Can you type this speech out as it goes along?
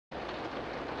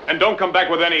And don't come back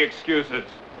with any excuses.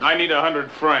 I need 100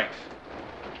 francs.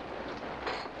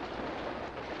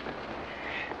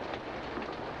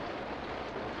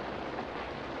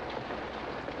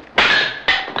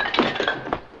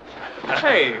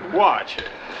 Hey, watch it.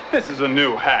 This is a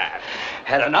new hat.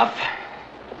 Had enough?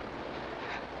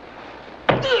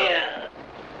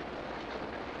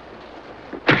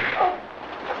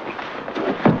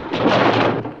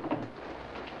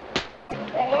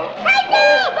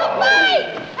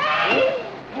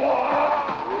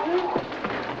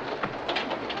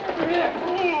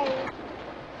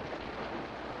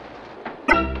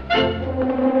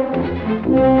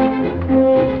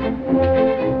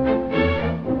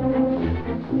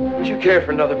 Would you care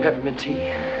for another peppermint tea?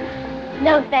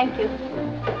 No, thank you.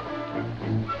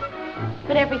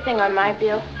 Put everything on my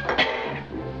bill.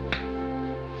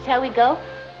 Shall we go?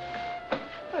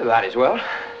 Well, might as well.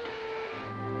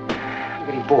 I'm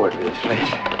getting bored with this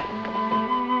place.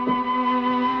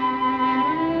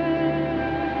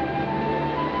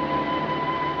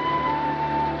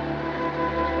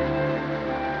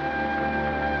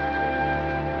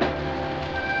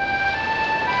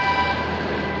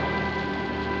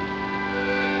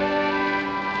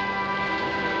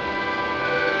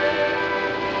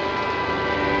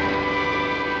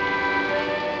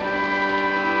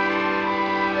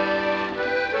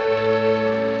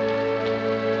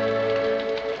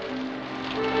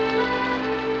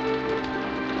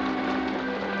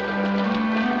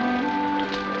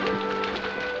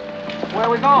 Where are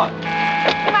we going?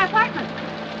 To my apartment.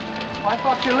 Oh, I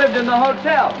thought you lived in the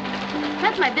hotel.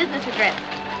 That's my business address.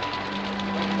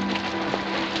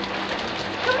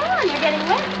 Come on, you're getting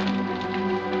wet.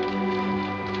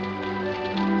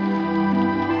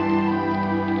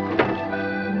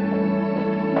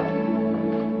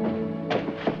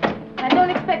 I don't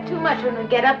expect too much when we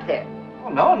get up there. Oh,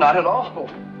 no, not at all.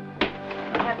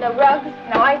 I have no rugs,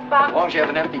 no icebox. As long as you have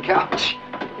an empty couch.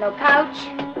 No couch.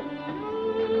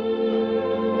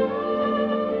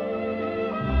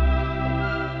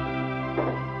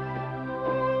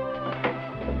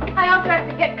 I also have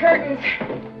to get curtains.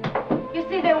 You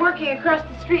see, they're working across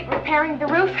the street repairing the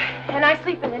roof, and I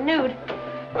sleep in the nude.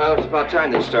 Well, it's about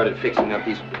time they started fixing up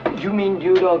these... You mean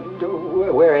you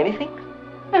don't wear anything?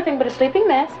 Nothing but a sleeping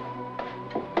mask.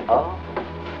 Oh.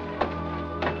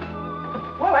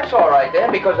 Well, that's all right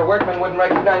then, because the workmen wouldn't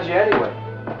recognize you anyway.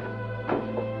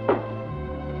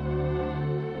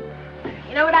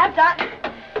 You know what I've got?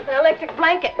 An electric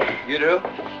blanket. You do?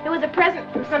 It was a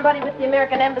present from somebody with the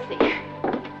American Embassy.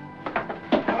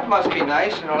 That must be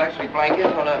nice, an electric blanket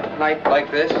on a night like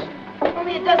this.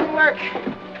 Only it doesn't work.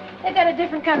 They've got a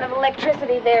different kind of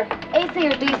electricity there. AC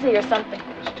or DC or something.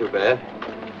 It's too bad.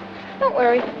 Don't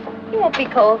worry. You won't be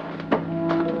cold.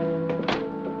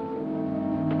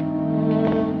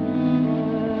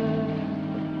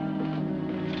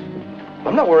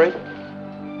 I'm not worried.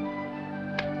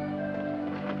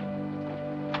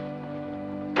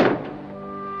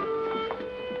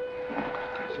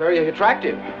 It's very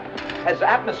attractive. Has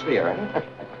atmosphere, eh?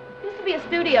 Used to be a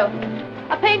studio.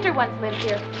 A painter once lived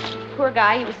here. Poor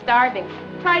guy, he was starving.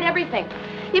 Tried everything.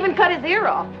 Even cut his ear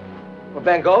off. Well,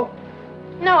 Van Gogh?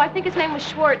 No, I think his name was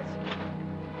Schwartz.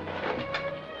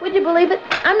 Would you believe it?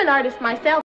 I'm an artist myself.